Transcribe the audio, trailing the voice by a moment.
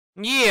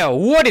Yeah,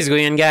 what is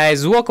going on,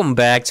 guys? Welcome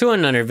back to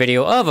another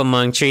video of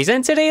Among Trees,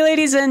 and today,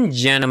 ladies and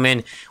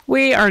gentlemen,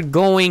 we are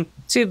going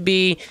to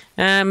be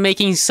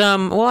making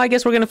some, well, I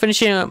guess we're gonna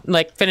finish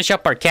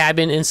up our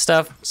cabin and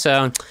stuff.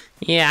 So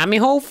yeah, I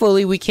mean,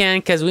 hopefully we can,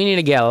 because we need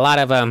to get a lot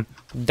of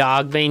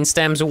dog vein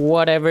stems,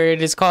 whatever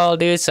it is called,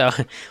 dude. So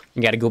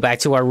we gotta go back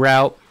to our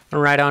route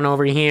right on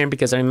over here,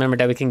 because I remember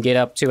that we can get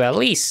up to at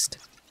least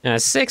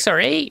 6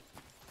 or 8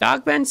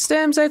 dog vein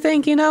stems, I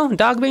think,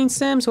 dog vein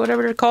stems,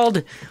 whatever they're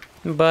called.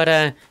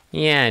 But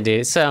yeah,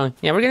 dude, so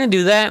yeah, we're gonna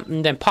do that,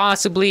 and then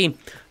possibly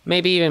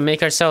maybe even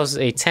make ourselves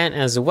a tent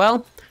as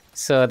well,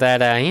 so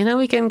that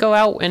we can go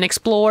out and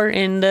explore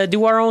and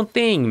do our own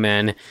thing,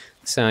 man.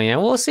 So yeah,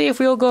 we'll see if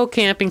we'll go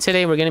camping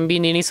today. We're gonna be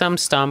needing some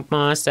stump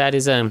moss,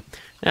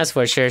 that's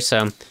for sure.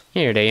 So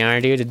here they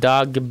are, dude, the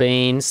dog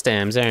bane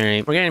stems. All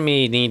right, we're gonna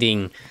be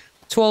needing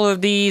 12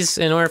 of these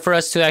in order for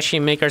us to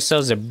actually make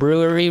ourselves a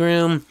brewery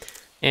room,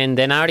 and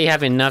then I already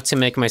have enough to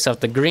make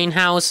myself the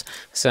greenhouse.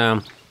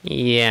 So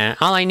yeah,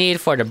 all I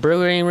need for the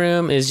brewing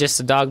room is just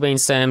the dog bane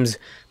stems,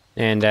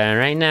 and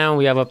right now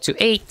we have up to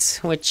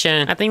 8, which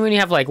I think we only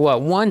have like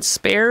what, 1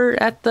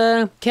 spare at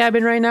the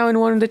cabin right now in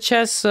one of the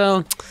chests.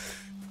 So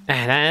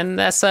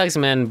that sucks,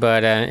 man.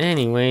 But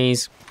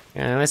anyways,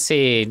 let's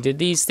see, did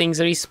these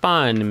things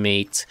respawn,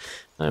 mate?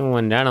 I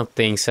wonder. I don't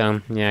think so.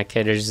 Yeah,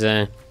 okay, there's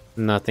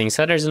nothing,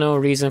 so there's no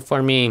reason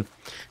for me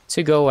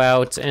to go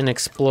out and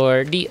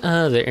explore the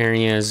other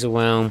area as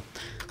well,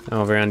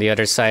 over on the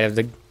other side of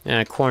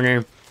the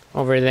corner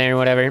over there,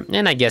 whatever.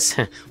 And I guess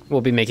we'll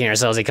be making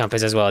ourselves a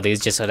compass as well,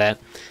 dudes, just so that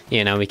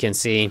we can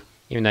see.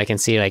 Even though I can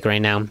see like right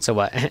now. So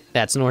what?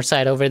 That's north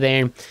side over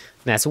there,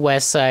 that's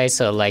west side,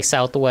 so like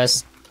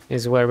southwest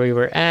is where we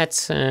were at.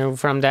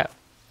 From that,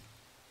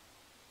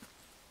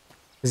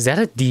 is that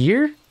a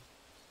deer?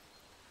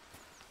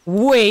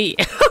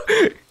 Wait.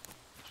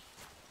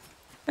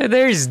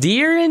 There's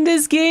deer in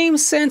this game?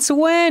 Since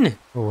when?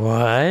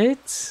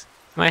 What?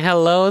 My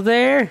hello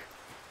there?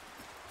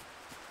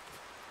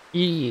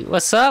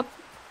 What's up?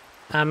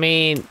 I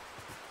mean,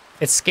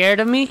 it's scared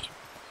of me.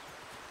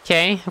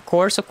 Okay, of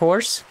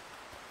course.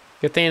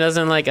 Good thing it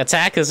doesn't like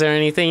attack us or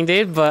anything,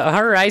 dude. But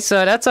all right,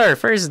 so that's our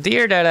first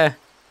deer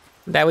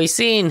that we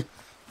seen.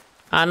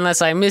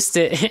 Unless I missed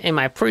it in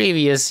my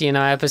previous,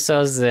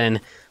 episodes,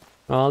 then,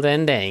 well,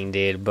 then dang,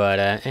 dude.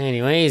 But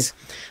anyways,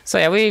 so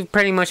yeah, we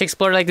pretty much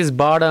explored like this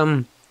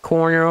bottom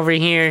corner over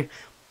here.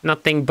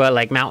 Nothing but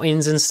like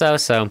mountains and stuff.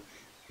 So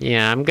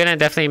yeah, I'm gonna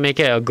definitely make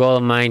it a goal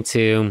of mine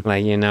to,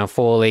 like,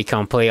 fully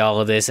complete all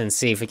of this and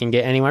see if we can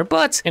get anywhere.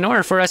 But in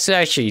order for us to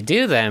actually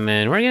do that,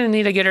 man, we're gonna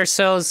need to get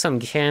ourselves some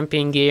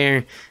camping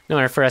gear in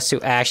order for us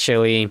to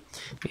actually,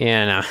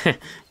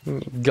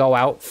 go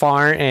out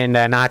far and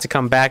not have to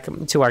come back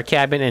to our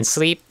cabin and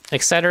sleep,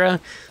 etc.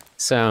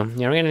 So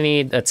yeah, we're gonna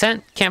need a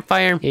tent,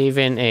 campfire,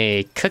 even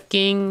a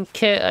cooking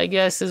kit, I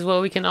guess, is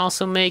what we can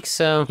also make.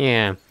 So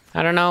yeah,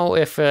 I don't know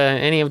if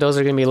any of those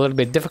are going to be a little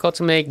bit difficult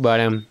to make,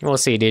 but we'll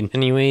see, dude.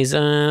 Anyways,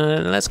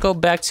 let's go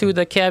back to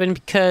the cabin,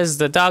 because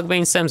the dog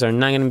bane stems are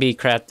not going to be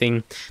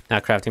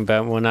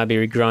but will not be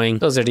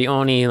regrowing. Those are the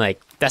only,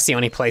 that's the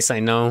only place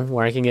I know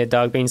where I can get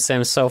dog bane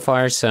stems so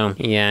far. So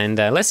yeah, and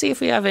let's see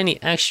if we have any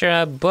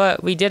extra,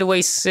 but we did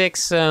waste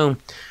 6, so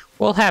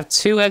we'll have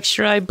 2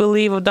 extra, I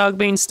believe, of dog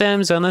bane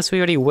stems, unless we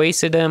already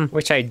wasted them,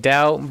 which I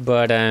doubt,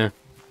 but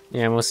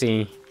yeah, we'll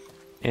see.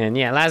 And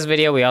yeah, last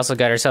video we also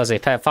got ourselves a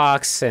pet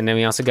fox, and then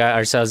we also got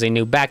ourselves a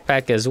new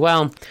backpack as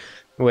well,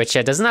 which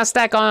does not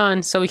stack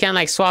on, so we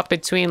can't swap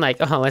between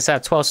let's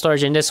have 12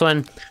 storage in this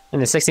one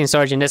and the 16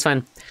 storage in this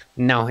one.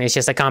 No, it's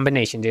just a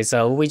combination, dude.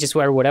 So we just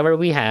wear whatever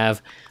we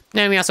have.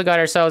 And we also got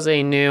ourselves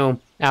a new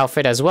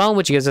outfit as well,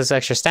 which gives us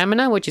extra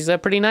stamina, which is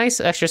pretty nice,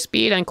 extra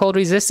speed and cold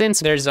resistance.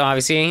 There's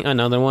obviously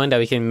another one that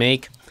we can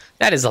make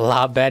that is a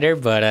lot better,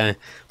 but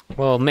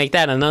we'll make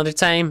that another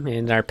time.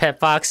 And our pet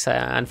fox,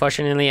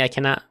 unfortunately I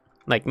cannot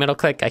middle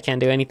click, I can't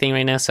do anything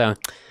right now, so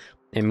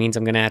it means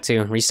I'm gonna have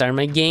to restart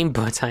my game,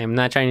 but I'm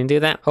not trying to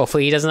do that.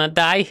 Hopefully he does not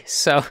die.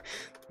 So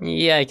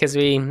yeah, because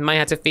we might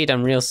have to feed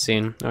him real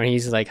soon, or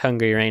he's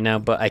hungry right now,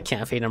 but I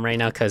can't feed him right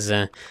now because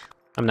I'm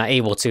not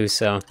able to.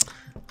 So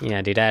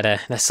yeah, dude,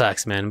 that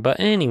sucks, man. But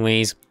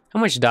anyways,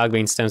 how much dog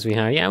bane stems we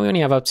have? Yeah, we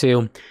only have up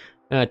to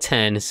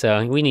 10,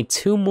 so we need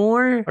 2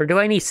 more, or do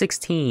I need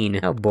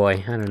 16? Oh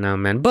boy, I don't know,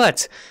 man.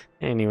 But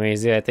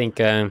anyways, yeah, I think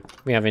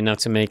we have enough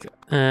to make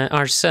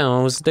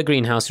ourselves the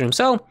greenhouse room,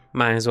 so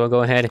might as well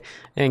go ahead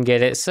and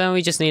get it. So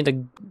we just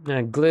need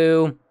the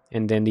glue,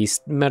 and then these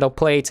metal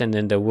plates, and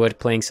then the wood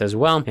planks as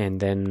well. And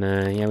then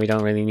yeah, we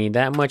don't really need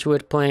that much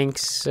wood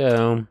planks,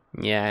 so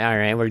yeah, all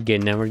right, we're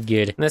good now, we're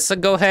good. Let's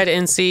go ahead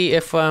and see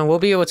if we'll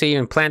be able to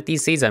even plant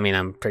these seeds. I mean,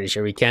 I'm pretty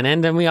sure we can.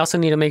 And then we also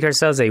need to make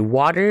ourselves a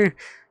water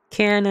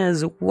can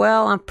as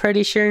well, I'm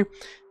pretty sure,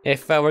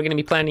 if we're gonna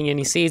be planting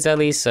any seeds at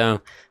least.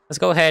 So let's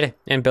go ahead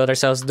and build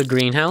ourselves the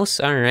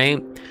greenhouse. All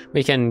right,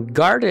 we can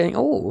garden.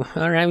 Oh,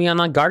 all right, we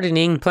unlock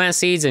gardening, plant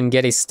seeds, and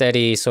get a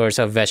steady source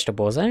of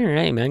vegetables. All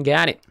right, man,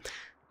 got it.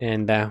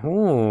 And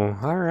oh,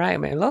 all right,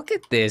 man, look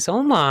at this.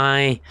 Oh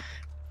my,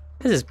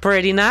 this is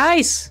pretty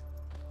nice.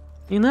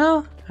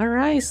 All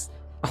right.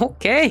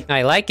 Okay,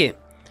 I like it.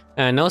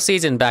 No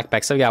seeds in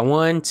backpack. So we got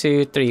 1,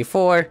 2, 3,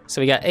 4. So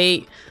we got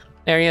 8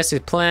 areas to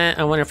plant.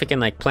 I wonder if we can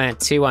like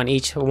plant 2 on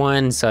each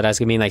one. So that's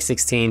gonna be like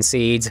 16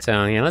 seeds.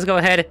 So yeah, let's go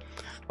ahead.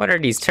 What are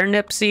these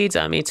turnip seeds?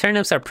 I mean,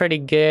 turnips are pretty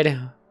good.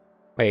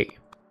 Wait,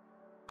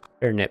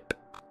 turnip.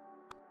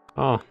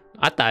 Oh,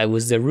 I thought it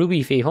was the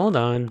ruby fee. Hold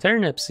on,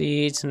 turnip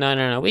seeds.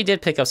 No. We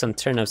did pick up some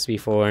turnips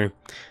before,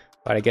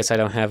 but I guess I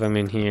don't have them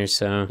in here.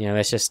 So yeah,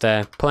 let's just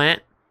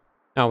plant.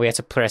 Oh, we have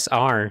to press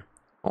R.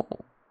 Oh,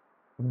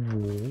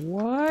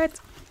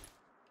 what?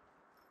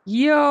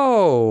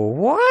 Yo,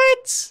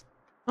 what?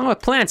 Oh,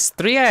 it plants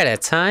 3 at a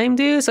time,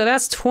 dude. So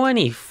that's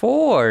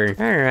 24.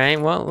 All right,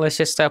 well, let's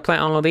just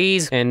plant all of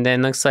these, and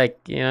then looks like,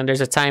 you know, there's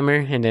a timer,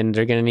 and then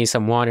they're gonna need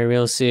some water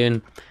real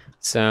soon.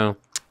 So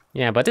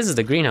yeah, but this is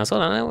the greenhouse.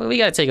 Hold on, we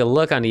gotta take a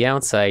look on the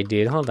outside,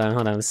 dude. Hold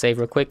on. Let's save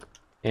real quick,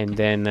 and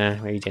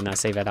then we did not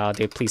save at all,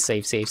 dude. Please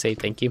save.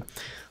 Thank you.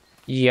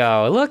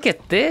 Yo, look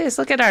at this.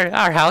 Look at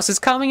our house is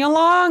coming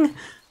along.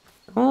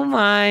 Oh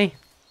my.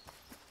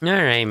 All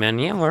right, man.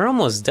 Yeah, we're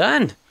almost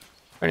done.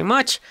 Pretty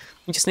much.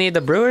 We just need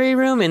the brewery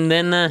room, and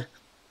then,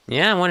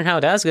 yeah, I wonder how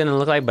that's gonna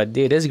look like. But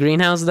dude, this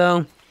greenhouse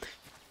though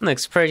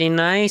looks pretty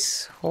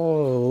nice.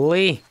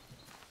 Holy.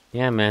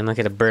 Yeah, man. Look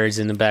at the birds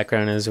in the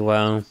background as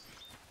well.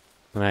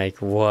 Like,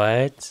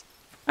 what?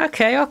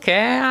 Okay.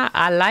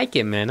 I like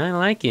it, man. I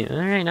like it. All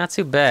right, not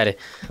too bad.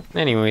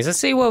 Anyways, let's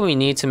see what we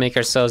need to make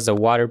ourselves the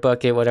water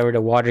bucket, whatever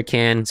the water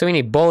can. So we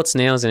need bolts,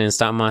 nails, and then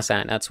stump moss.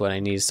 That's what I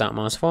need stump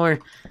moss for.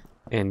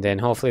 And then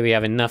hopefully we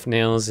have enough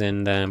nails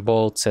and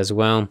bolts as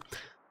well.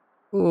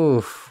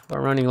 Oof, we're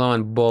running low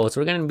on bolts.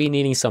 We're gonna be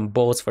needing some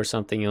bolts for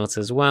something else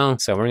as well.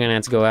 So we're gonna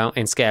have to go out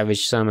and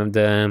scavenge some of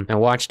the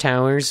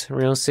watchtowers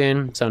real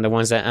soon. Some of the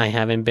ones that I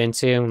haven't been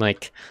to,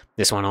 like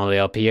this one all the way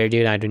up here,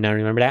 dude. I do not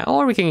remember that.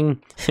 Or we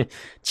can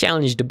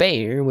challenge the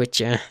bear, which,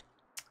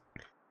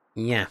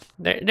 yeah.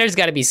 There's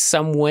gotta be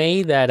some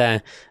way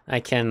that I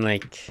can,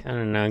 like, I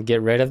don't know,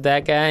 get rid of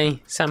that guy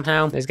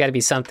somehow. There's gotta be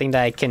something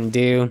that I can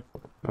do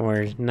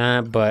or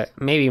not, but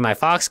maybe my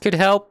fox could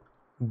help.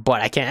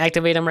 But I can't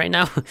activate him right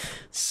now.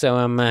 So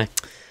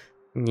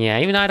yeah,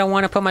 even though I don't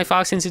want to put my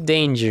fox into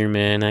danger,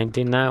 man. I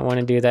did not want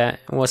to do that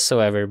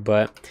whatsoever,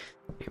 but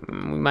we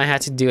might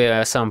have to do it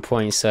at some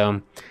point.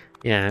 So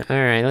yeah, all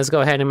right, let's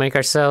go ahead and make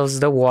ourselves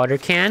the water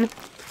can.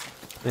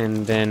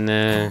 And then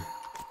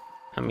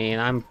I mean,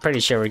 I'm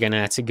pretty sure we're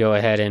gonna have to go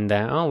ahead and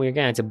oh, we're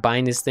gonna have to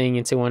bind this thing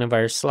into one of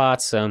our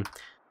slots. So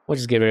we'll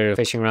just get rid of the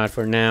fishing rod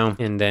for now.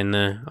 And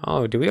then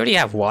oh, do we already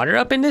have water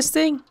up in this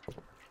thing?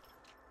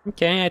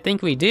 Okay, I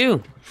think we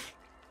do.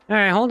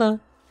 Alright, hold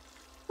on.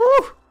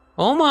 Woo!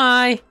 Oh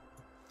my!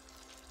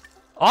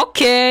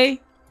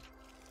 Okay!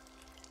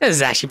 This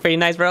is actually pretty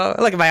nice, bro.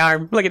 Look at my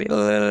arm. Look at it.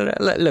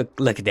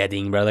 Look at that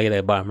thing, bro. Look at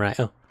that bottom right.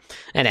 Oh.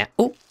 And that.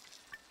 Ooh.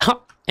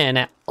 Oh. And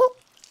that. Ooh.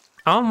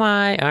 Oh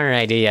my.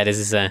 Alright, yeah, this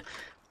is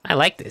I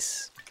like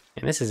this.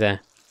 And this is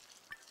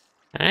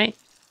alright.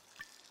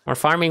 We're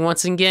farming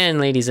once again,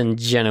 ladies and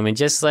gentlemen.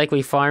 Just like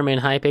we farm in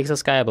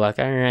Hypixel Skyblock.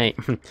 Alright.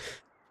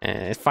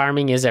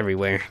 Farming is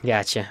everywhere.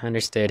 Gotcha.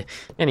 Understood.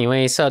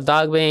 Anyway, so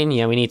dogbane.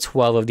 Yeah, we need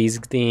 12 of these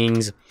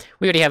things.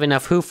 We already have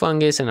enough hoof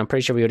fungus, and I'm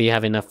pretty sure we already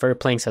have enough fur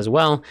planks as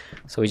well.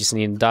 So we just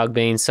need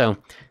dogbane. So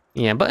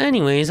yeah, but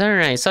anyways, all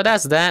right. So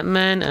that's that,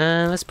 man.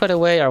 Let's put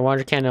away our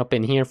water can up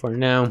in here for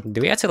now.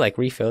 Do we have to like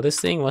refill this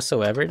thing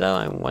whatsoever though?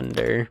 I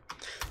wonder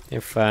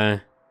if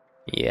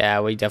yeah,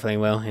 we definitely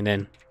will. And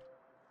then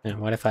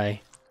what if I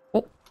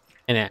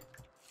and that.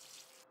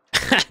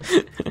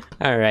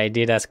 Alright,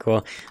 dude, that's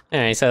cool.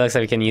 Alright, so it looks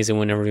like we can use it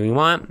whenever we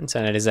want.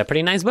 So that is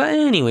pretty nice. But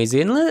anyways,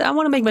 dude, I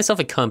want to make myself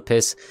a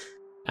compass.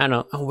 I don't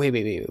know. Oh,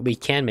 wait. We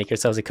can make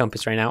ourselves a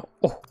compass right now.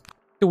 Oh,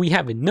 do we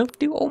have enough,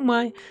 dude? Oh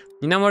my.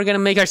 You know, we're going to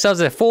make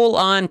ourselves a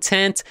full-on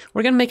tent.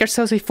 We're going to make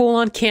ourselves a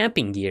full-on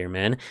camping gear,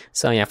 man.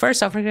 So yeah,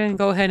 first off, we're going to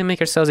go ahead and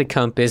make ourselves a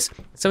compass.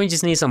 So we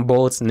just need some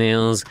bolts,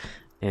 nails,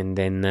 and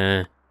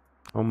then,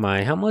 oh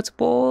my, how much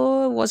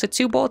bolt? Was it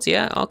 2 bolts?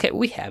 Yeah, okay,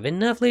 we have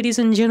enough, ladies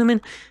and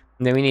gentlemen.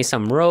 And then we need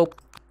some rope.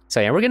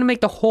 So yeah, we're gonna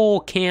make the whole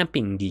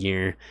camping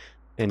gear.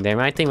 And then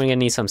I think we're gonna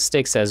need some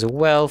sticks as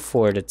well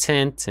for the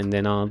tent and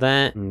then all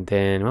that. And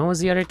then what was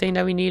the other thing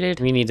that we needed?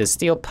 We need a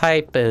steel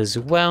pipe as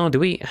well. Do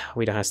we?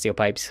 We don't have steel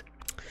pipes.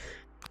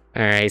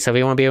 All right, so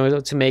we won't be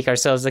able to make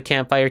ourselves a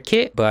campfire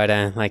kit, but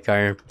like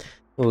our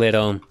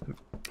little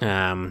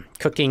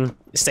cooking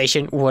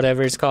station,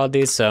 whatever it's called,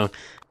 dude. So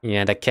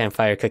yeah, the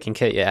campfire cooking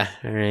kit, yeah.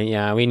 All right,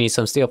 yeah, we need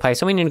some steel pipes.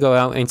 So we need to go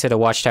out into the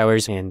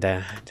watchtowers. And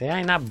did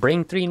I not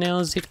bring 3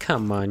 nails, dude?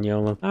 Come on,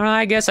 YOLO. All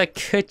right, I guess I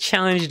could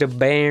challenge the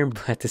bear,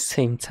 but at the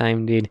same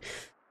time, dude,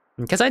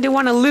 because I do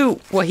want to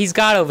loot what he's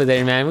got over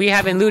there, man. We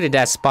haven't looted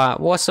that spot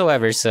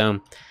whatsoever.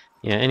 So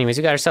yeah, anyways,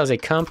 we got ourselves a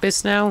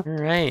compass now. All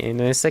right, and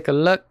let's take a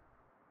look.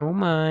 Oh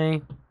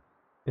my,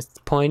 it's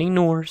pointing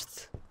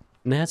north.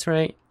 That's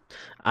right.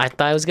 I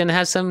thought it was gonna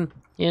have some,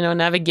 you know,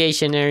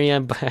 navigation area,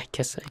 but I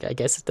guess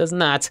it does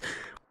not,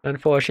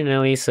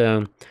 unfortunately.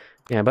 So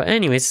yeah, but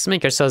anyways, let's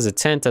make ourselves a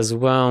tent as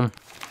well.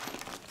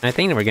 I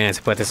think that we're gonna have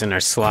to put this in our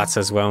slots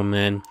as well,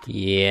 man.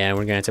 Yeah,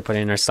 we're gonna have to put it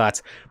in our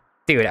slots.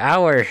 Dude,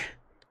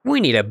 we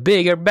need a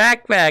bigger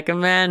backpack,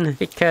 man,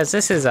 because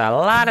this is a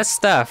lot of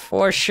stuff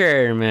for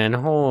sure, man.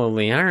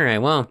 Holy, all right,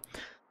 well,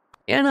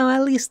 you know,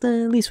 at least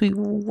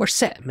we're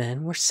set,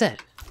 man. We're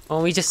set.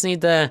 Well, we just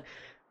need the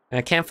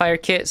campfire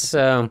kit,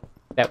 so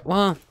that,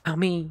 well, I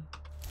mean,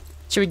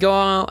 should we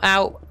go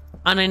out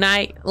on a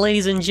night,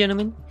 ladies and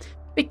gentlemen?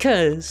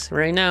 Because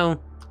right now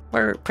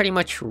we're pretty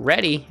much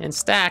ready and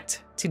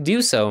stacked to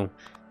do so,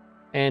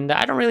 and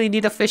I don't really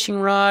need a fishing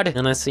rod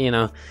unless, you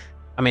know,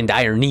 I'm in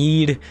dire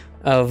need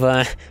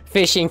of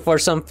fishing for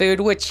some food,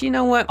 which, you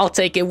know what, I'll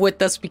take it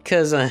with us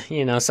because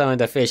you know, some of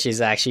the fishes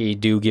actually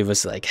do give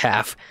us like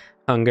half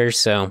hunger,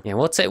 so yeah,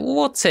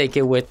 we'll take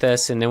it with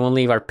us, and then we'll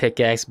leave our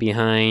pickaxe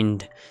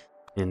behind,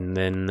 and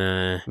then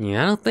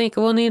yeah, I don't think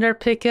we'll need our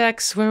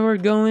pickaxe where we're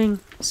going,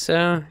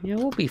 so yeah,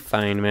 we'll be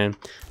fine, man.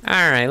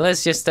 All right,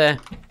 let's just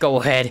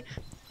go ahead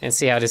and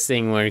see how this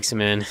thing works,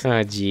 man.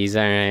 Oh geez,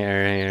 all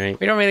right.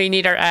 We don't really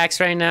need our axe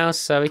right now,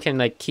 so we can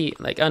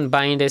like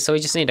unbind it. So we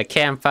just need a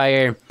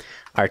campfire,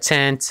 our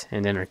tent,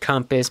 and then our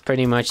compass,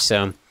 pretty much.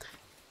 So,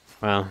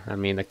 well, I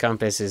mean, the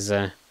compass is,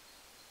 to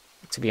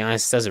be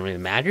honest, doesn't really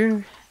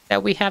matter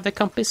that we have the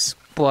compass,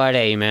 but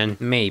hey, man,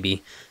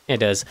 maybe it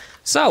does.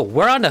 So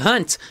we're on the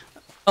hunt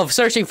of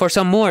searching for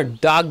some more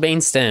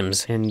dogbane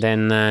stems, and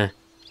then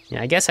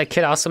yeah, I guess I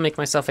could also make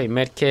myself a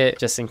med kit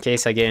just in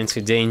case I get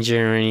into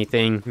danger or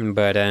anything.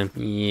 But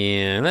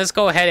yeah, let's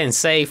go ahead and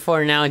save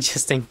for now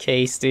just in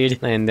case, dude.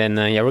 And then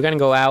yeah, we're gonna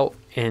go out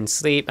and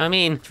sleep. I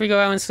mean, should we go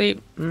out and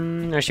sleep?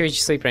 Or should we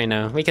just sleep right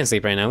now? We can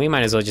sleep right now. We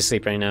might as well just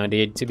sleep right now,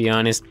 dude, to be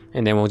honest.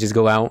 And then we'll just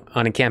go out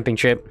on a camping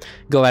trip,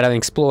 go out and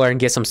explore and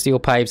get some steel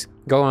pipes,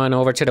 go on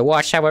over to the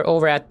watchtower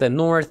over at the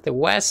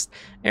northwest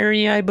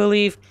area, I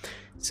believe.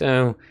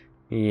 So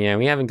yeah,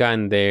 we haven't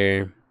gotten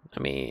there. I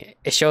mean,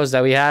 it shows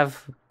that we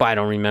have, but I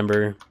don't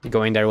remember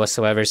going there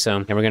whatsoever. So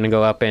and we're gonna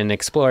go up and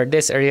explore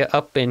this area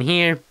up in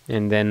here,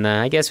 and then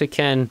I guess we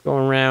can go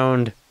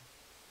around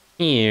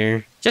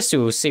here just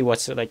to see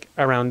what's like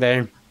around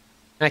there.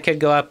 I could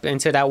go up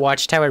into that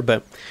watchtower,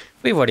 but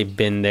we've already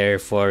been there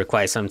for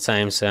quite some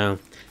time. So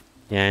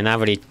yeah, and I've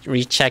already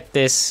rechecked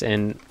this,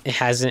 and it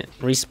hasn't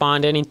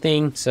respawned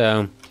anything.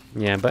 So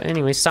yeah, but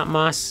anyway, something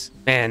else.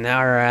 Man,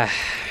 our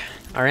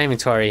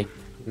inventory.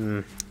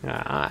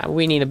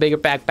 We need a bigger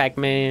backpack,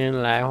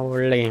 man. Like,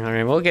 holy.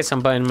 Alright, we'll get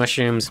some button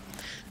mushrooms.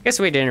 Guess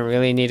we didn't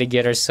really need to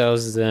get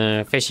ourselves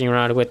the fishing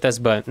rod with us,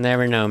 but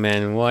never know,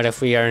 man. What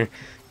if we are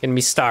gonna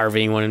be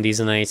starving one of these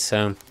nights?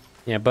 So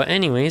yeah, but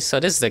anyway, so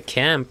this is the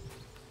camp.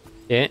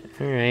 Yeah,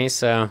 alright,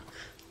 so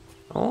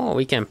oh,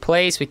 we can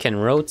place, we can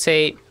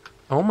rotate.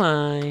 Oh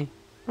my.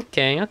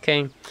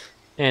 Okay.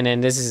 And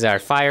then this is our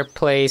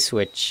fireplace,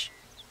 which,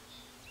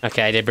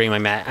 okay, I did bring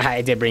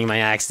my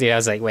axe, dude. I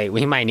was like, wait,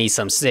 we might need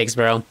some sticks,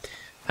 bro.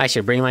 I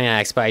should bring my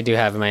axe, but I do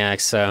have my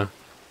axe, so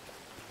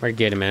we're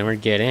good, man. We're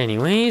good.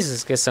 Anyways,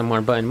 let's get some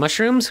more button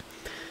mushrooms,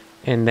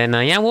 and then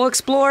yeah, we'll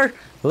explore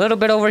a little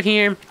bit over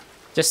here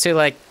just to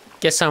like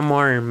get some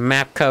more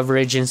map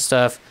coverage and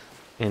stuff,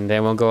 and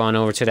then we'll go on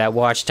over to that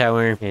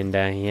watchtower, and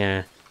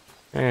yeah.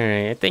 All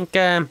right, I think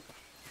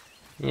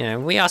yeah,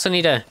 we also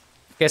need to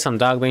get some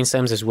dogbane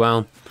stems as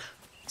well.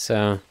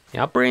 So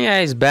yeah, I'll bring you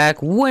guys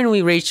back when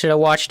we reach the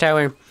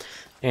watchtower.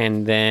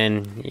 And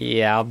then,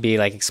 yeah, I'll be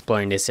like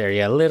exploring this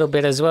area a little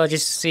bit as well,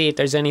 just to see if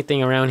there's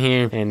anything around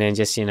here. And then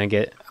just, you know,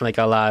 get like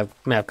a lot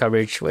of map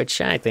coverage,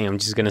 which I think I'm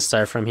just gonna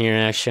start from here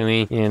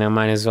actually. You know,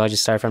 might as well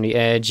just start from the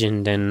edge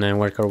and then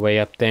work our way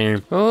up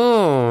there.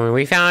 Oh,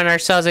 we found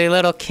ourselves a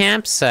little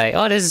campsite.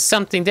 Oh, this is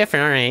something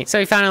different. All right, so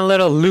we found a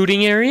little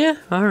looting area.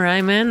 All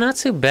right, man, not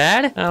too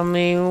bad. I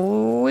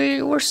mean,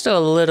 we're still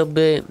a little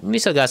bit, we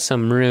still got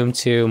some room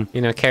to,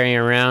 you know, carry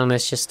around.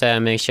 Let's just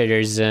make sure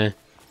there's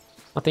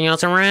nothing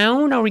else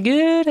around. Are we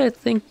good? I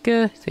think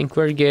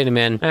we're good,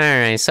 man. All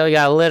right, so we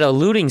got a little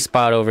looting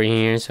spot over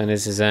here. So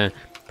this is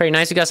pretty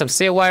nice. We got some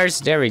steel wires.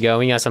 There we go.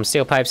 We got some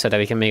steel pipes so that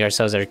we can make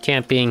ourselves our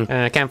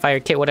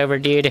campfire kit, whatever,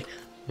 dude,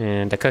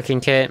 and the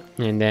cooking kit.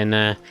 And then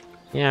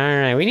yeah,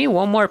 all right. We need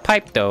one more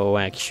pipe though,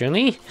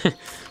 actually.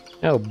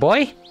 Oh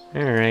boy.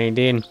 All right,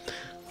 dude.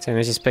 So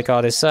let's just pick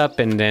all this up,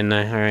 and then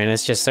all right,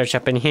 let's just search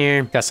up in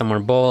here. Got some more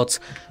bolts,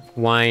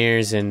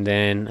 wires, and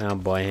then oh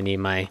boy, I need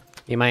my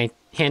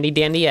handy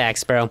dandy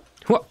axe, bro.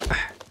 Whoa.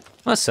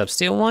 What's up,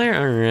 steel wire?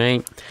 All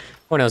right.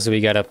 What else do we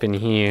got up in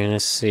here?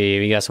 Let's see.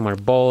 We got some more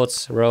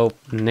bolts, rope,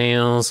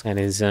 nails. That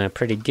is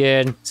pretty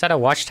good. Is that a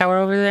watchtower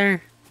over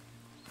there?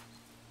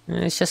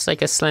 It's just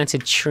like a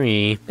slanted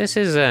tree. This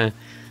will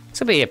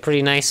be a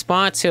pretty nice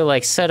spot to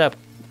like set up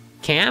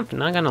camp.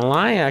 Not gonna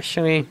lie,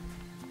 actually.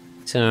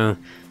 So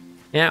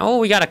yeah. Oh,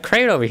 we got a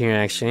crate over here,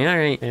 actually. All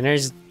right. And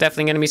there's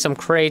definitely gonna be some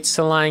crates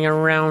lying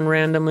around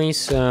randomly.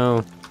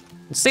 So.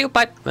 Steel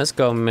pipe, let's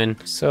go, man.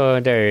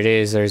 So there it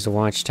is. There's the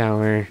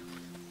watchtower.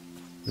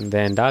 And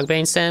then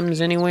dogbane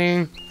stems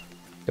anywhere?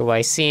 Do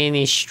I see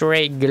any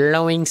straight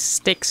glowing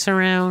sticks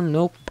around?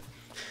 Nope.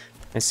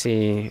 I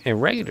see a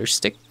regular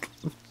stick,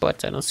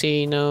 but I don't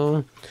see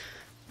no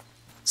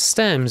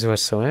stems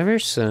whatsoever.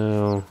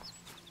 So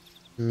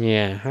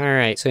yeah, all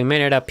right. So we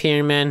made it up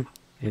here, man.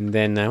 And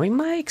then we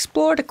might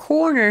explore the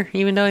corner,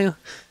 even though,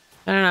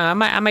 I don't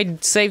know, I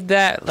might save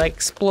that, like,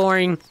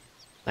 exploring,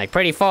 like,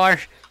 pretty far.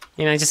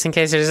 You know, just in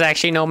case there's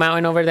actually no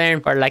mountain over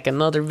there. Or, like,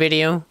 another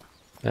video.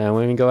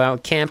 When we go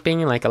out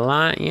camping, like, a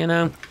lot, you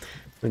know.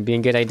 Would be a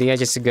good idea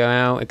just to go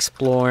out,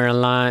 explore a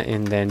lot,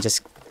 and then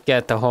just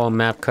get the whole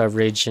map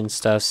coverage and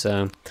stuff,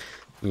 so...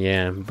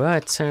 Yeah,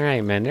 but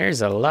alright, man,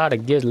 there's a lot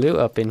of good loot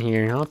up in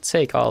here. I'll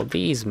take all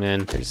these,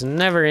 man. There's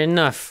never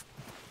enough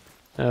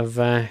of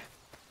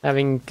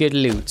having good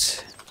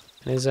loot.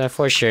 Is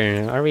for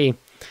sure.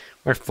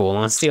 We're full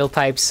on steel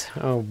pipes.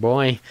 Oh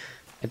boy.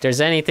 If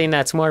there's anything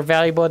that's more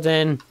valuable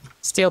than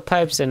steel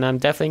pipes, then I'm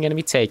definitely gonna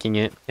be taking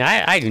it.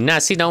 I do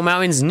not see no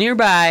mountains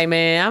nearby,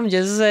 man. I'm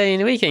just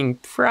saying we can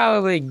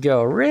probably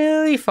go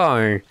really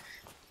far.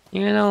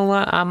 You know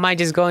what? I might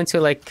just go into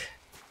like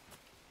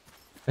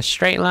a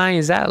straight line.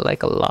 Is that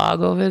like a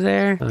log over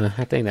there?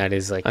 I think that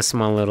is like a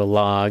small little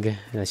log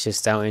that's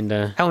just out in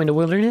the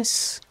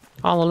wilderness,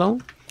 all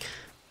alone.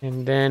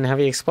 And then have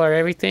we explored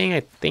everything?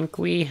 I think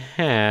we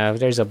have.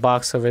 There's a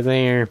box over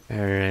there. All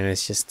right,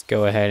 let's just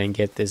go ahead and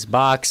get this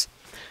box.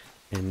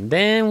 And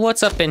then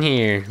what's up in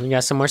here? We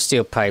got some more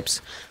steel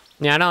pipes.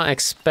 Yeah, I don't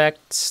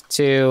expect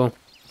to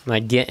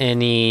like get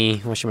any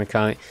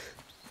whatchamacallit,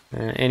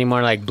 any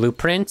more like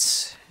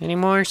blueprints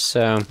anymore.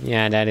 So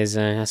yeah,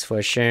 that's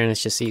for sure.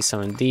 Let's just eat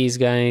some of these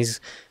guys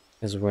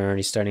because we're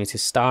already starting to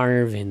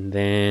starve. And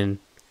then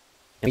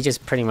we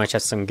just pretty much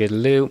have some good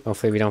loot.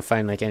 Hopefully we don't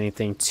find like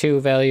anything too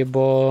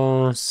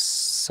valuable.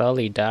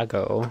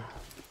 Solidago.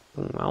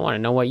 I want to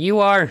know what you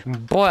are.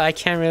 Boy, I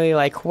can't really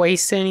like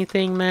waste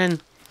anything,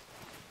 man,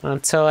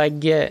 until I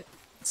get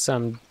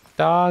some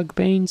dog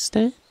bane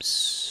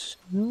stamps.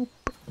 Nope.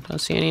 Don't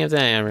see any of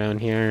that around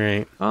here.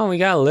 Alright. Oh, we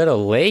got a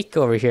little lake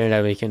over here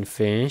that we can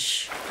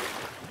fish.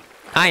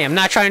 I am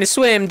not trying to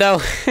swim,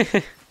 though.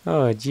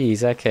 Oh,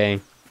 jeez. Okay.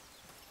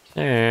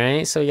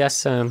 Alright, so we got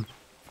some...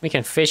 We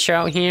can fish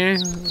out here.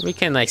 We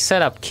can, like,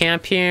 set up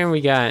camp here.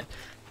 We got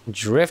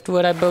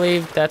driftwood, I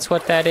believe. That's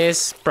what that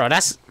is. Bro,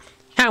 that's...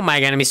 How am I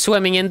gonna be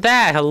swimming in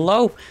that?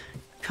 Hello?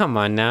 Come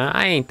on now.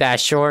 I ain't that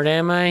short,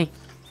 am I?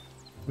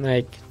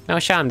 Like, no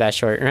shot, I'm that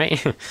short,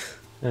 right?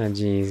 Oh,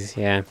 jeez,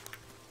 yeah.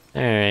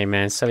 Alright,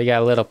 man, so we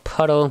got a little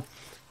puddle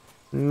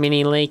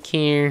mini lake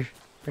here.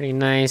 Pretty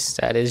nice.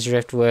 That is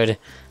driftwood.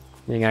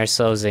 We got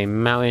ourselves a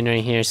mountain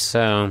right here,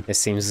 so it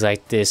seems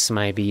like this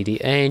might be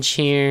the edge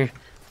here.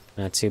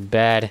 Not too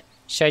bad.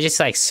 Should I just,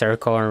 like,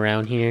 circle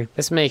around here?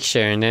 Let's make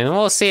sure, and then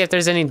we'll see if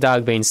there's any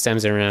dogbane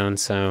stems around,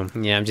 so...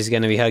 Yeah, I'm just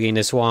gonna be hugging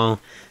this wall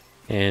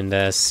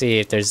and see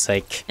if there's,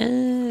 like,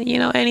 you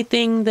know,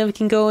 anything that we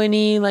can go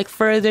any, like,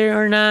 further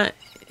or not.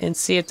 And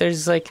see if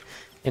there's, like,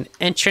 an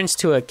entrance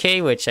to a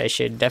cave, which I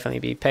should definitely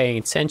be paying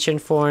attention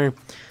for.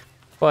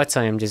 But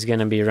I am just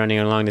gonna be running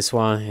along this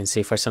wall and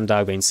see for some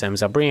dogbane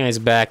stems. I'll bring you guys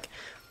back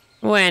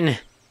when...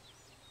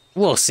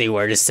 We'll see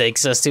where this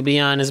takes us, to be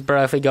honest,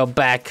 bro. If we go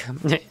back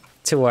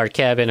to our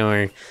cabin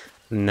or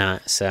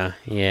not, so,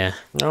 yeah.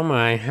 Oh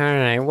my,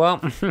 alright,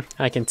 well,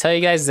 I can tell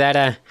you guys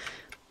that,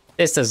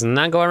 this does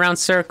not go around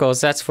circles,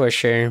 that's for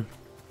sure.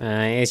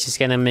 It's just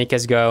gonna make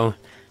us go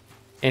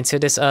into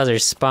this other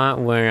spot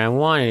where I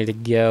wanted to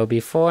go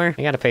before.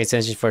 I gotta pay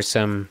attention for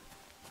some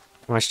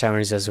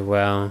watchtowers as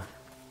well.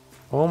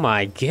 Oh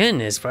my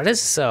goodness, bro, this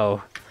is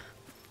so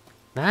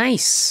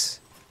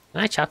nice.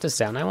 Can I chop this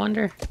down, I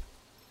wonder?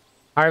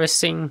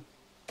 Harvesting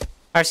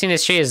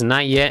this tree is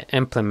not yet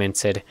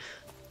implemented.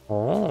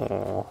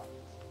 Oh.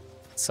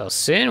 So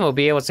soon we'll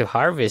be able to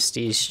harvest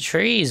these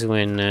trees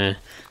when a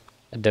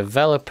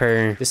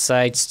developer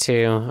decides to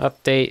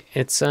update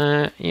its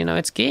you know,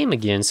 its game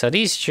again. So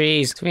these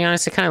trees, to be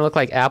honest, they kind of look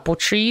like apple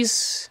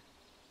trees.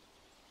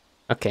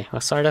 Okay,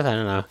 well, sort of, I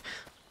don't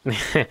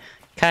know.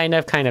 kind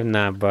of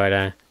not,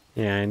 but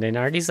yeah, and then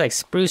are these like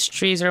spruce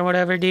trees or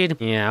whatever, dude?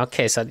 Yeah,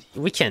 okay, so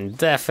we can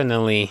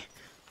definitely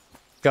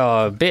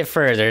go a bit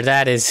further.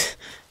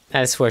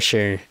 That's for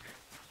sure.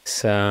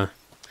 So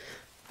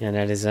yeah,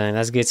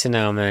 that's good to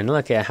know, man.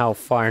 Look at how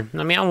far.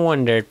 I mean, I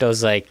wonder if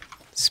those like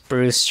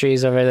spruce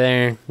trees over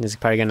there is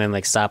probably gonna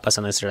like stop us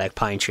unless they're like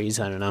pine trees.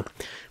 I don't know.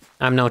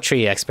 I'm no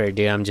tree expert,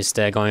 dude. I'm just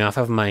going off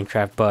of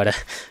Minecraft,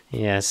 but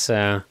yeah.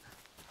 So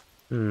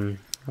I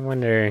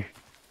wonder.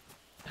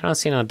 I don't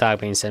see no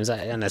dogbane stems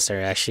unless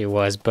there actually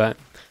was, but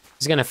I'm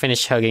just gonna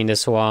finish hugging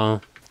this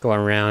wall, go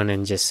around,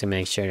 and just to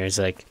make sure there's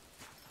like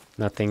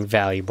nothing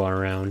valuable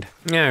around.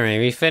 Alright,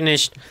 we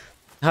finished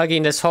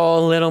hugging this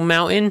whole little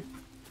mountain.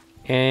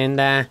 And,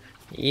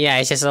 yeah,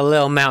 it's just a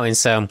little mountain,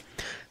 so...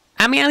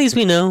 I mean, at least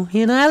we know,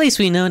 you know, at least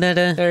we know that,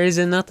 there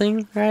isn't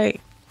nothing, right?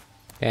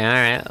 Yeah,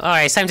 alright.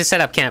 Alright, it's time to set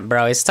up camp,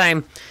 bro. It's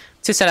time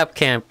to set up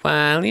camp.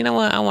 You know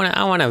what? I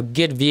want a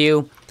good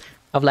view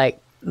of, like,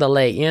 the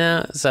lake, you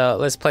know? So,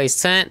 let's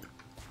place tent.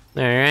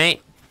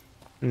 Alright.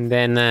 And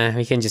then,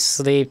 we can just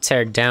sleep,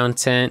 tear down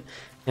tent.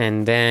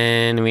 And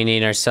then we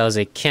need ourselves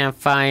a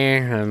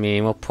campfire. I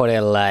mean, we'll put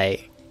it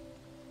like...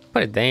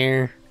 Put it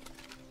there.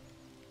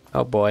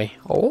 Oh boy.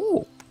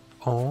 Oh.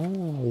 Oh,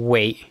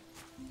 wait.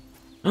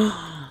 No.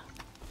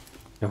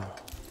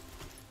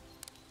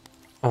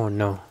 Oh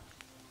no.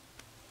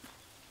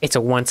 It's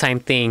a one-time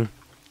thing.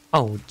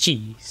 Oh,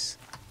 jeez.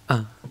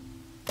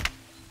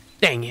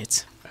 Dang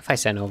it. What if I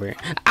stand over it?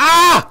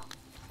 Ah!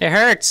 It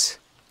hurts.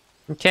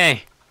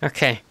 Okay.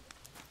 Okay.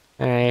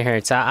 Alright, it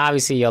hurts.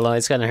 Obviously, YOLO,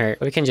 it's gonna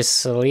hurt. We can just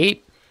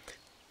sleep.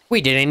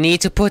 We didn't need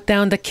to put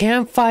down the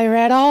campfire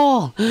at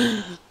all.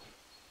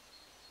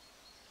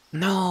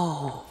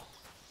 No.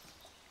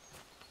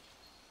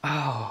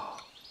 Oh.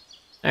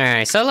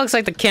 Alright, so it looks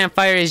like the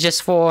campfire is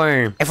just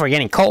for if we're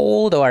getting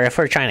cold or if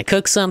we're trying to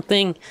cook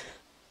something.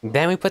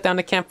 Then we put down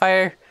the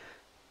campfire.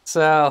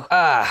 So,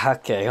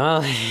 okay,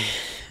 well.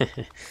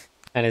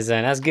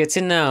 That's good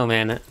to know,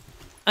 man.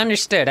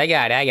 Understood. I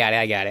got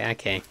it.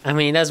 Okay. I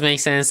mean, it does make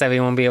sense that we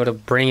won't be able to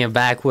bring it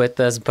back with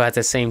us, but at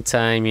the same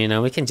time, you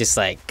know, we can just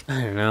like,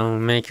 I don't know,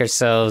 make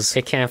ourselves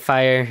a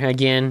campfire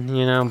again,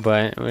 you know,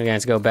 but we're gonna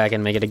have to go back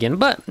and make it again.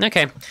 But,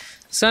 okay.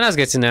 So that's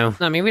good to know.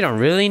 I mean, we don't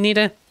really need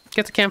to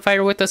get the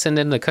campfire with us and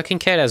then the cooking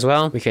kit as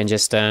well. We can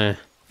just, do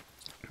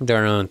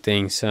our own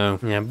thing, so,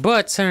 yeah.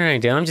 But,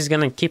 alright, I'm just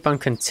gonna keep on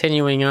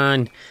continuing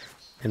on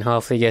and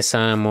hopefully get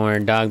some more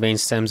dog bane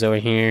stems over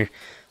here.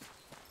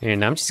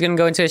 And I'm just gonna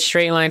go into a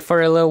straight line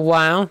for a little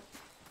while.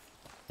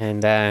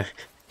 And,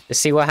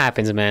 just see what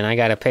happens, man. I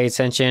gotta pay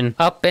attention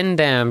up and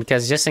down,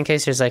 because just in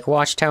case there's, like,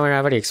 watchtower. I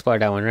already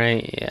explored that one,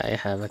 right? Yeah, I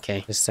have,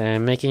 okay. Just,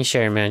 making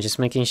sure, man. Just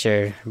making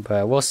sure.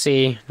 But we'll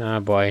see.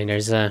 Oh, boy.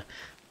 There's,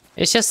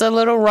 it's just a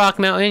little rock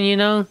mountain, you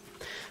know?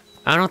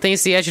 I don't think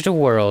it's the edge of the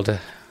world.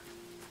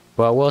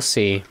 But we'll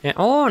see. And,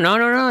 oh,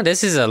 no.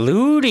 This is a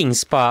looting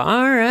spot.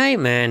 Alright,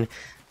 man.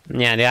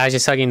 Yeah, I was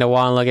just hugging the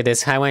wall. Look at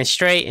this. I went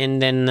straight,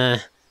 and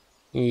then,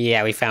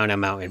 yeah, we found a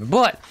mountain,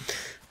 but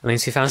at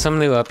least we found some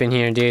loot up in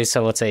here, dude.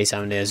 So we'll take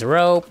some of this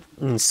rope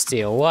and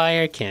steel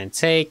wire. Can't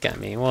take. I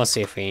mean, we'll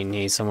see if we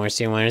need some more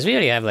steel wires. We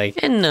already have like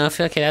enough.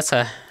 Okay, that's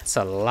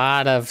a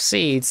lot of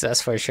seeds.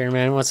 That's for sure,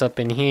 man. What's up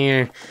in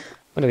here?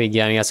 What do we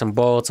got? We got some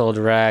bolts, old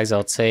rags.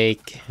 I'll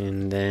take,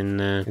 and then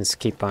let's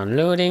keep on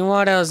looting.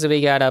 What else do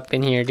we got up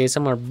in here, dude?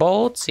 Some more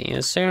bolts.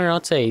 Yes, sir. I'll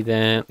take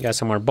that. Got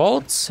some more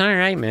bolts. All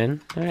right,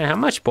 man. All right, how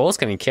much bolts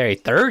can we carry?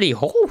 30.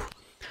 Oh.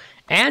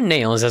 And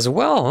nails as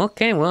well.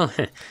 Okay, well,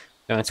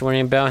 don't have to worry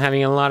about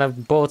having a lot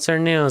of bolts or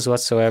nails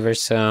whatsoever.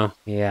 So,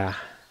 yeah.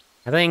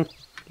 I think,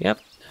 yep,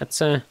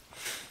 that's,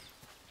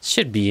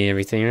 should be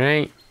everything,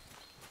 right?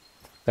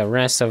 The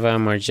rest of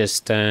them are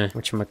just,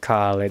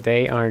 whatchamacallit.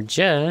 They are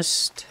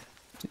just,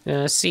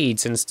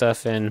 seeds and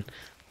stuff and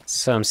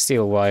some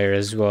steel wire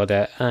as well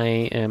that I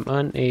am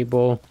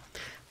unable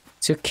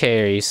to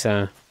carry,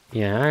 so...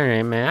 Yeah,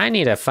 alright, man. I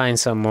need to find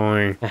some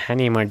more. I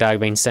need more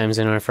dog bane stems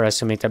in order for us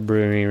to make the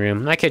brewery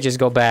room. I could just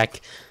go back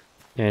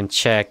and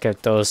check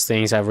if those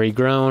things have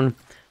regrown,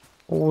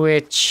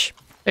 which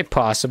they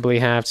possibly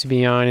have, to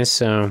be honest,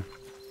 so...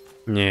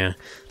 Yeah.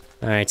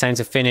 Alright, time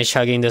to finish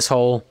hugging this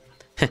whole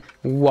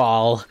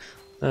wall.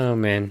 Oh,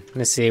 man.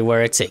 Let's see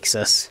where it takes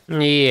us.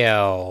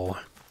 Yo.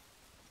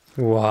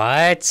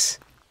 What?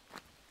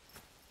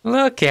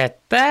 Look at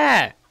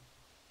that!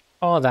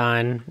 Hold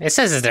on. It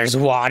says that there's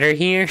water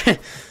here.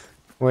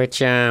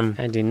 Which,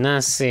 I did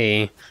not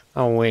see.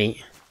 Oh,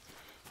 wait.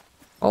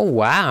 Oh,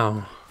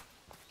 wow.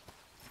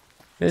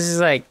 This is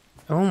like...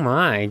 Oh,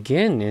 my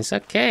goodness.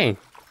 Okay.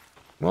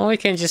 Well, we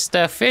can just,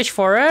 fish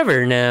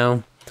forever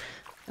now.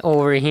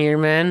 Over here,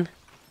 man.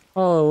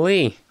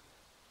 Holy.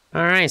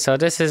 Alright, so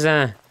this is,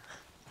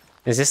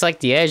 Is this like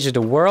the edge of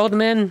the world,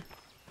 man?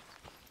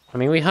 I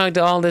mean, we hugged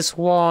all this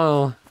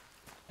wall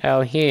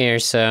out here,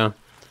 so...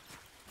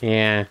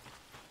 Yeah.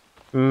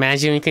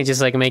 Imagine we can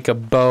just, like, make a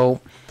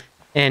boat...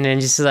 And then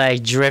just,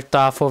 like, drift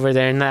off over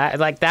there. And,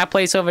 like, that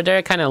place over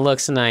there kind of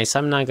looks nice.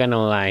 I'm not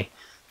gonna lie.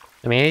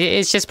 I mean,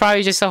 it's just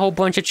probably just a whole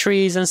bunch of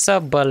trees and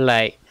stuff. But,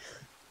 like,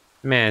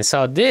 man,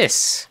 so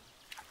this...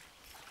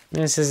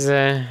 This is,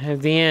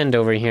 at the end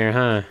over here,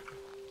 huh?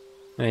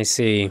 I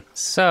see.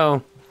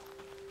 So,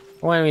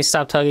 when we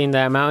stopped hugging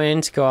that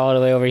mountain to go all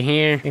the way over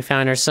here, we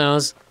found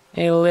ourselves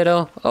a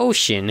little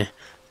ocean,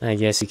 I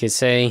guess you could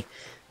say.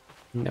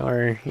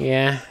 Or,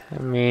 yeah,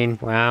 I mean,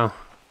 wow.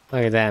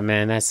 Look at that,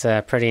 man. That's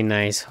pretty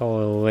nice.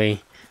 Holy.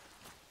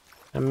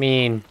 I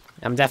mean,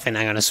 I'm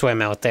definitely not gonna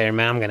swim out there,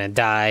 man. I'm gonna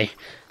die.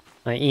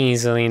 Like,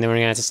 easily. And then we're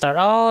gonna have to start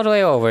all the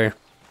way over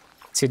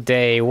to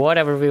day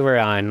whatever we were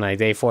on. Like,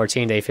 day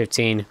 14, day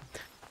 15.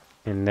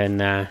 And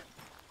then,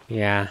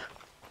 yeah.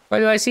 But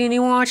do I see any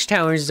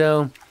watchtowers,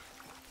 though?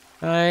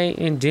 I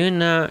do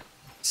not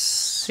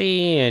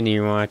see any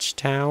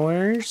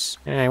watchtowers.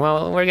 Alright,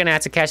 well, we're gonna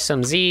have to catch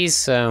some Z's,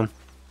 so...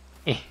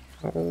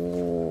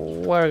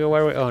 Where,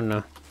 oh,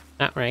 no.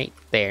 Not right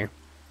there.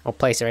 We'll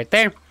place it right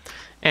there.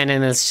 And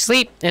then let's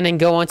sleep. And then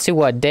go on to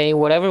what day,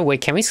 whatever.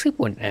 Wait, can we sleep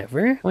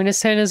whenever? When the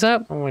sun is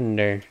up? I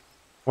wonder.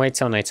 Wait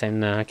till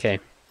nighttime. No, okay.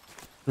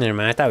 Never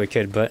mind. I thought we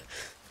could, but...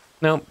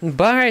 No.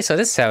 But alright, so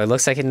this is how it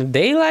looks like in the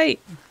daylight.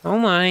 Oh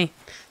my.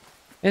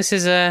 This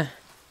is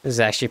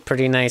actually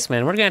pretty nice,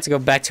 man. We're gonna have to go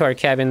back to our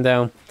cabin,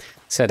 though.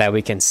 So that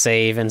we can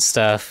save and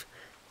stuff.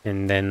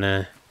 And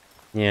then,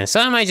 yeah. So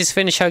I might just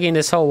finish hugging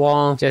this whole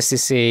wall. Just to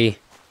see,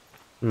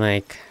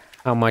 like...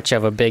 how much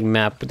of a big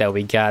map that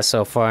we got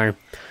so far.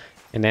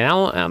 And then,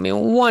 I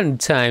mean, one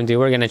time, dude,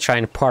 we're gonna try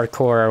and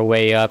parkour our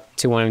way up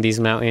to one of these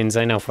mountains.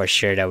 I know for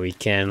sure that we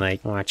can.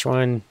 Like, watch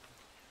 1,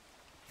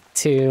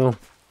 2,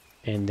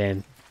 and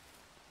then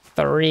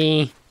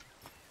 3.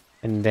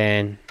 And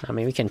then, I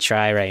mean, we can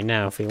try right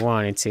now if we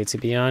wanted to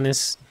be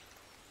honest.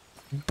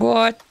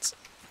 But,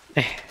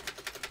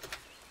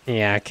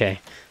 yeah, okay.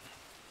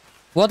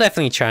 We'll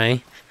definitely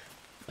try.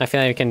 I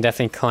feel like we can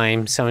definitely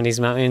climb some of these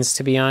mountains,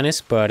 to be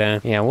honest.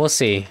 But, yeah, we'll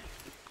see.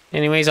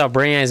 Anyways, I'll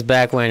bring us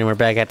back when we're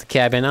back at the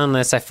cabin,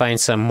 unless I find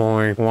some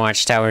more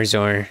watchtowers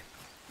or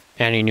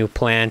any new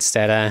plants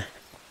that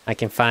I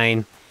can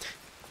find.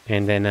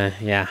 And then,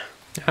 yeah.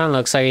 Oh,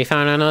 looks like we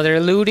found another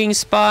looting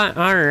spot.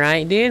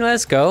 Alright, dude,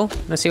 let's go.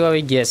 Let's see what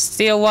we get.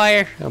 Steel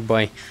wire. Oh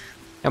boy.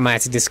 I might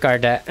have to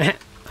discard that.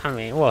 I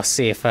mean, we'll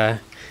see if I'll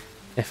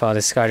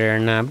discard it or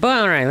not.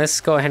 But alright,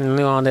 let's go ahead and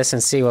loot all this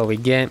and see what we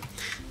get.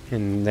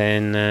 And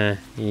then,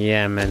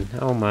 yeah, man.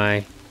 Oh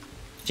my.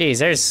 Jeez,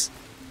 there's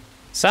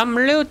some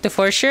loot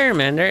for sure,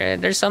 man.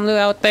 There's some loot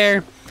out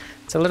there.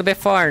 It's a little bit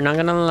far, not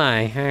gonna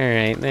lie.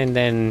 Alright, and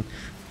then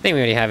I think we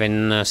already have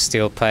enough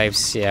steel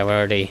pipes. Yeah,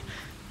 we're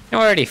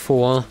already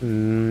full.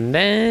 And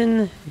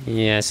then,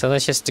 yeah, so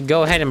let's just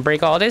go ahead and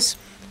break all this.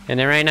 And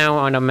then right now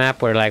on the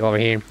map, we're like over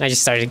here. I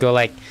just started to go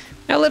like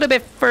a little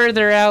bit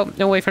further out,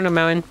 away from the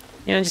mountain.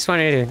 Yeah, I just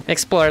wanted to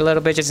explore a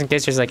little bit just in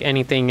case there's like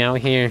anything out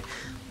here.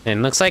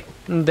 And looks like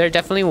there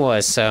definitely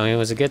was. So it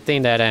was a good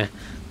thing that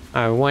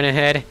I went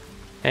ahead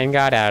and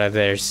got out of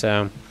there.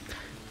 So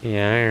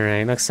yeah,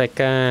 alright, looks like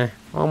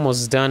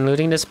almost done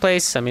looting this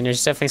place. I mean,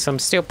 there's definitely some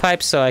steel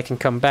pipes, so I can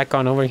come back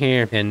on over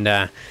here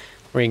and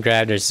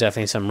re-grab. There's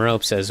definitely some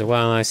ropes as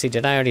well. I see,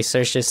 did I already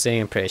search this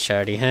thing? I'm pretty sure I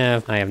already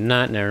have. I have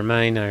not, never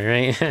mind.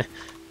 Alright.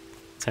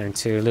 Time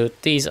to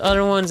loot these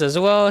other ones as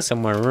well.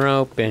 Some more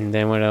rope, and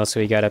then what else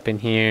we got up in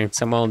here?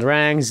 Some old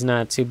rags,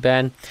 not too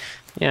bad.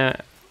 Yeah.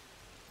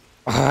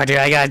 Oh, dude,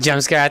 I got a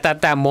jump scare. I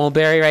thought that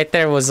mulberry right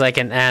there was like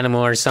an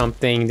animal or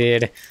something,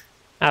 dude.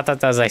 I thought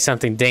that was like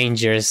something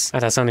dangerous. I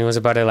thought something was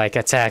about to like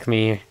attack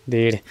me,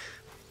 dude.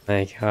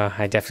 Like, oh,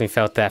 I definitely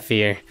felt that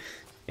fear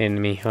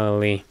in me.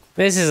 Holy.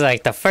 This is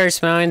like the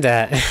first mountain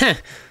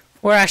that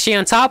we're actually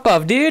on top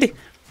of, dude.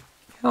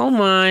 Oh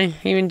my.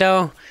 Even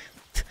though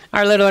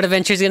our little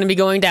adventure is going to be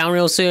going down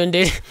real soon,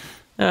 dude.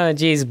 Oh,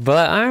 jeez.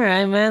 But,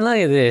 alright, man. Look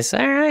at this.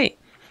 Alright.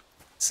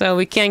 So,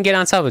 we can't get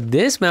on top of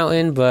this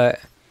mountain, but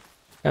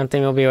I don't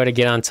think we'll be able to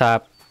get on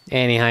top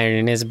any higher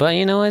than this. But,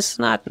 you know, it's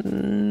not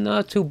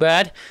too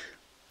bad.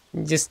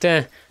 Just,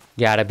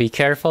 gotta be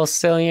careful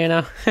still, you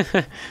know.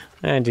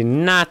 I do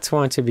not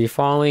want to be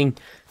falling.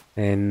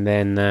 And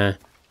then,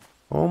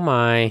 oh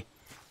my.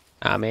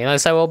 I mean,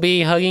 unless I will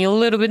be hugging a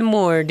little bit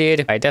more,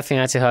 dude. I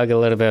definitely have to hug a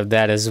little bit of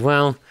that as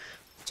well.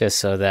 Just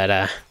so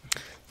that,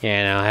 you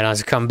know, I don't have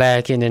to come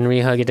back and then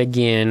re-hug it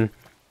again.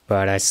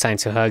 But it's time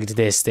to hug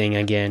this thing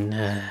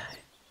again.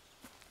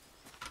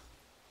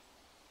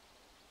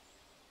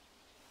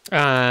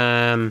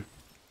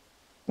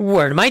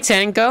 Where'd my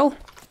tent go?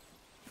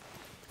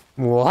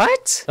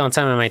 What? Don't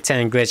tell me my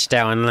tent glitched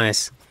out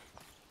unless...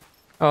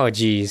 Oh,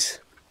 jeez.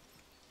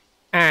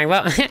 Alright,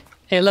 well,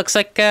 it looks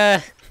like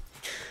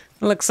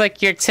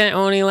your tent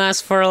only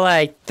lasts for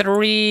like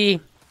 3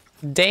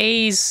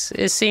 days,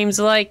 it seems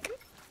like.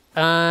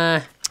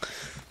 Alright,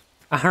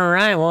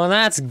 well,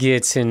 that's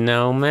good to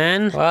know,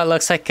 man. Well, it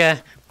looks like,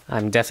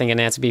 I'm definitely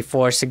gonna have to be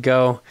forced to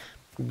go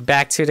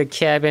back to the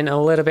cabin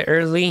a little bit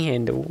early,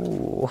 and,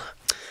 ooh,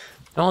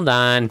 hold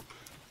on.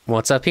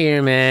 What's up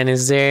here, man?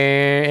 Is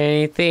there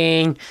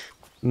anything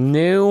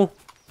new?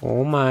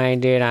 Oh my,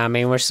 dude, I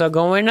mean, we're still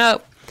going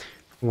up.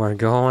 We're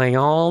going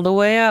all the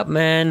way up,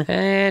 man.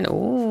 And,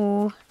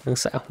 ooh,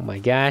 looks like, oh my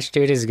gosh,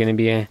 dude, this is gonna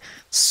be a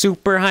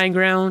super high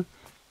ground.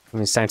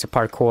 It's time to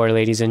parkour,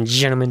 ladies and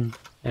gentlemen.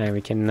 And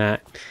we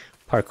cannot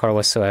parkour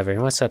whatsoever.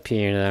 What's up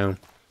here, though?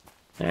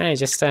 Alright,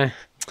 just a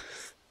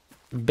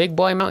big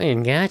boy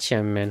mountain.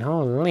 Gotcha, man.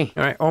 Holy.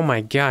 Alright, oh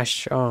my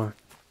gosh. Oh,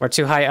 we're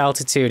too high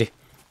altitude.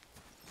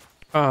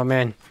 Oh,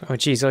 man. Oh,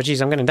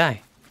 jeez, I'm gonna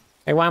die.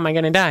 Hey, why am I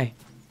gonna die?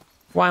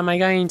 Why am I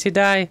going to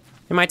die?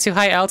 Am I too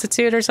high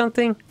altitude or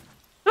something?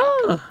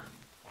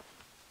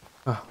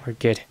 Oh, we're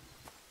good.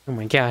 Oh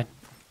my god.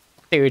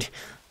 Dude,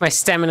 my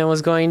stamina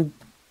was going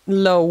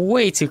low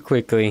way too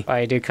quickly.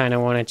 I do kind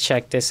of want to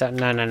check this out.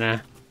 No.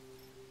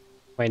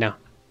 Wait, no.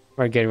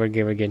 We're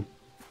good.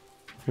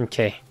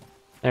 Okay.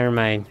 Never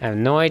mind. I have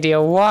no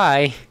idea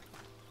why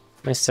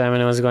my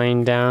stamina was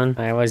going down.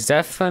 I was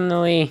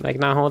definitely, like,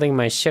 not holding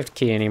my shift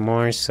key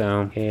anymore,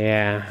 so...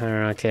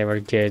 Yeah. Okay, we're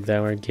good,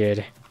 though. We're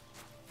good.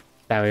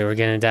 Thought we were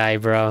gonna die,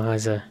 bro. I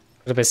was a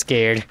little bit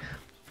scared.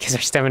 Because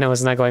our stamina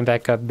was not going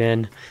back up,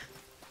 then.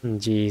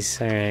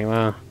 Jeez. Alright,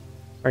 well.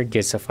 We're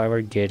good so far.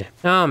 We're good.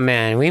 Oh,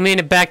 man. We made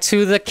it back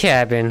to the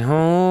cabin.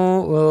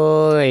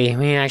 Holy.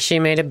 We actually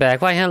made it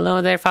back. Why,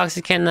 hello there,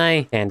 Foxy.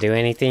 Can't do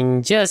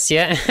anything just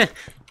yet.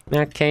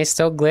 Okay,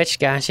 still glitched.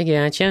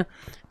 Gotcha.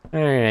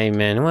 Alright,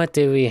 man. What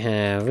do we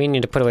have? We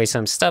need to put away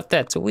some stuff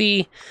that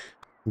we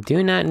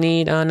do not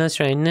need on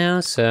us right now,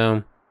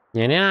 so...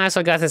 And then I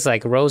also got this,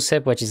 like, rose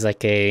hip, which is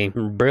like a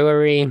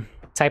brewery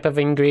type of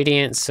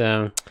ingredient.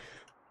 So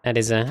that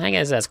is I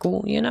guess that's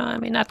cool, you know. I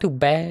mean, not too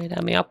bad.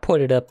 I mean, I'll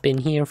put it up in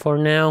here for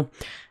now.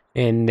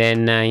 And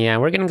then, yeah,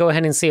 we're gonna go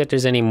ahead and see if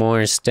there's any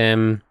more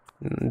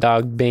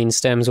dog bane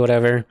stems,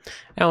 whatever,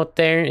 out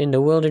there in the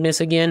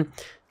wilderness again.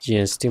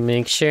 Just to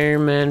make sure,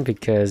 man,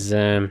 because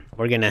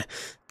we're gonna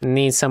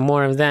need some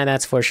more of that,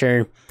 that's for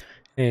sure.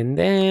 And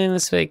then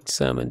let's make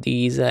some of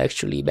these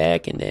actually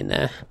back, and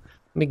then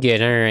be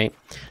good. All right.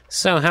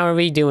 So how are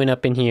we doing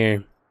up in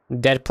here?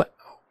 Dead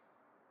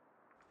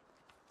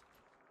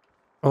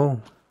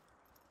Oh.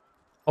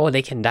 Oh,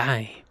 they can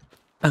die.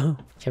 Oh,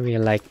 can we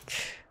like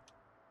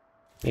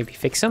maybe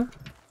fix them?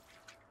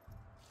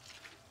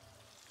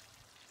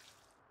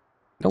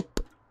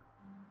 Nope.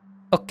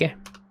 Okay.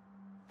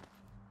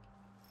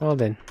 Well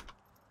then,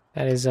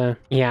 that is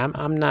yeah.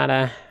 I'm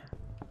not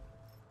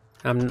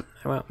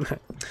well.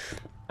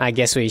 I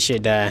guess we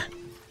shouldn't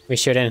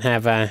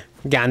have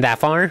gone that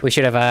far. We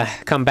should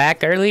have come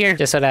back earlier,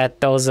 just so that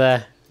those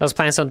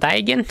plants don't die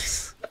again.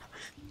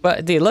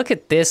 But dude, look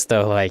at this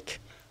though. Like,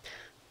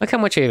 look how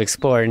much we've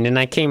explored. And then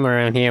I came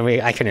around here.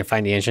 I couldn't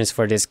find the entrance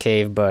for this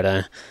cave, but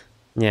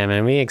yeah,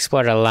 man, we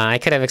explored a lot. I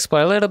could have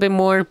explored a little bit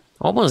more.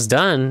 Almost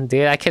done,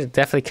 dude. I could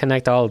definitely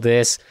connect all of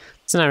this.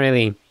 It's not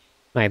really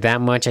like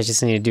that much. I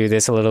just need to do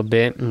this a little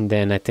bit, and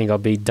then I think I'll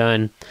be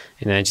done.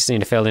 And I just need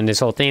to fill in this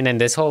whole thing. And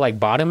this whole like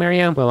bottom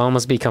area will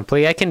almost be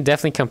complete. I can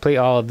definitely complete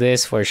all of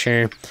this for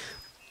sure.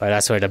 But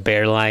that's where the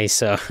bear lies,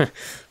 so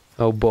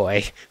oh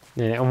boy.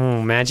 Oh,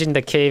 imagine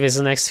the cave is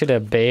next to the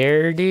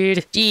bear,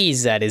 dude.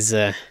 Jeez, that is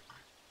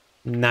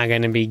not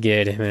gonna be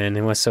good,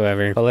 man,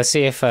 whatsoever. But let's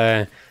see if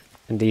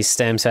these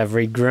stems have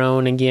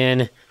regrown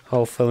again.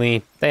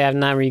 Hopefully. They have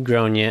not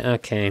regrown yet.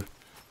 Okay.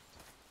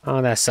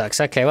 Oh, that sucks.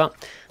 Okay, well,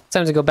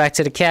 time to go back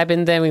to the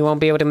cabin then. We won't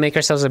be able to make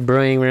ourselves a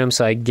brewing room,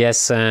 so I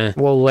guess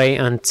we'll wait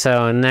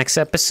until next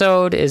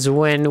episode is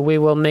when we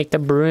will make the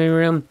brewing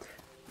room.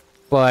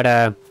 But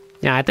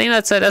yeah, I think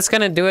that's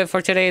gonna do it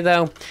for today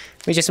though.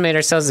 We just made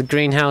ourselves a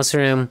greenhouse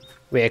room.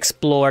 We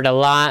explored a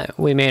lot.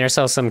 We made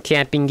ourselves some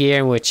camping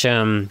gear, which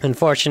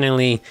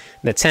unfortunately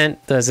the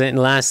tent doesn't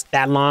last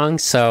that long,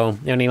 so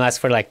it only lasts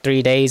for like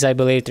 3 days, I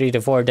believe. 3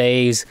 to 4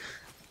 days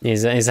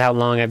is how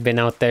long I've been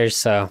out there,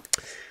 so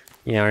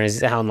you know,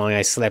 is how long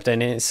I slept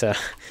in it. So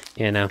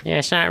you know, yeah,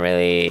 it's not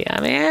really,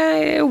 I mean,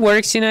 it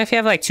works, you know. If you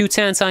have like 2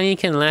 tents on, you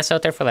can last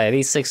out there for like at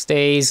least 6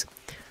 days,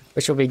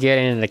 which will be good.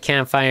 And the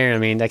campfire, I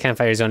mean, the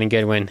campfire is only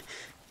good when,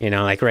 you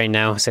know, like right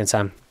now, since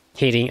I'm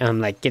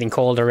like getting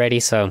cold already,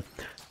 so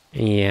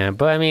yeah.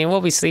 But I mean,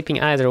 we'll be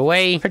sleeping either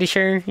way, pretty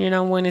sure, you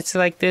know, when it's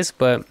like this,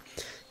 but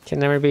can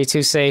never be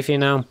too safe, you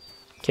know.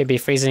 Could be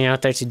freezing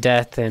out there to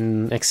death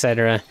and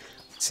etc.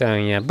 So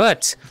yeah,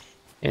 but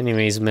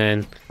anyways,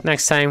 man,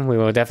 next time we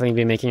will definitely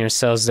be making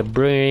ourselves the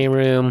brewing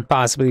room,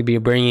 possibly be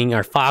bringing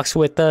our fox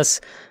with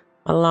us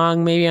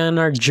along maybe on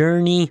our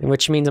journey,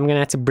 which means I'm gonna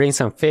have to bring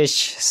some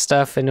fish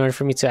stuff in order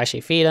for me to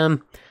actually feed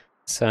them.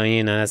 So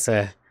you know, it's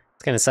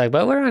gonna suck,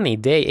 but we're on a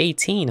day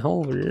 18.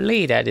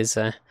 Holy, that is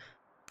a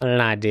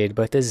lot, dude.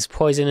 But this is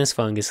poisonous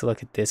fungus.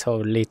 Look at this.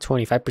 Holy,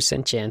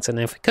 25% chance. And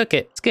if we cook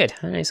it, it's good.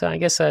 All right, so I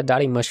guess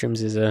dotty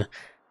mushrooms is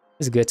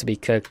good to be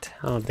cooked.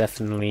 I'll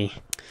definitely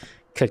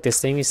cook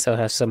this thing. We still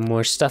have some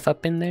more stuff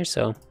up in there,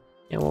 so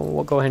yeah,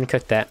 we'll go ahead and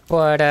cook that.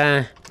 But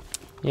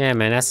yeah,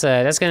 man,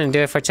 that's gonna do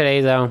it for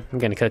today though. I'm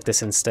gonna cook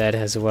this instead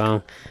as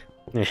well.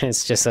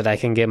 It's just that I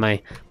can get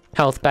my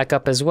health back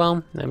up as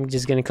well. I'm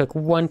just gonna cook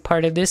one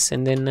part of this,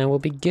 and then we'll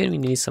be good. We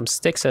need some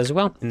sticks as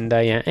well. And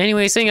yeah,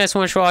 anyways, thank you guys so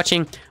much for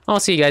watching. I'll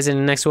see you guys in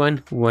the next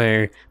one,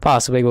 where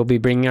possibly we'll be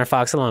bringing our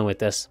fox along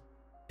with us.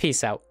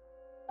 Peace out.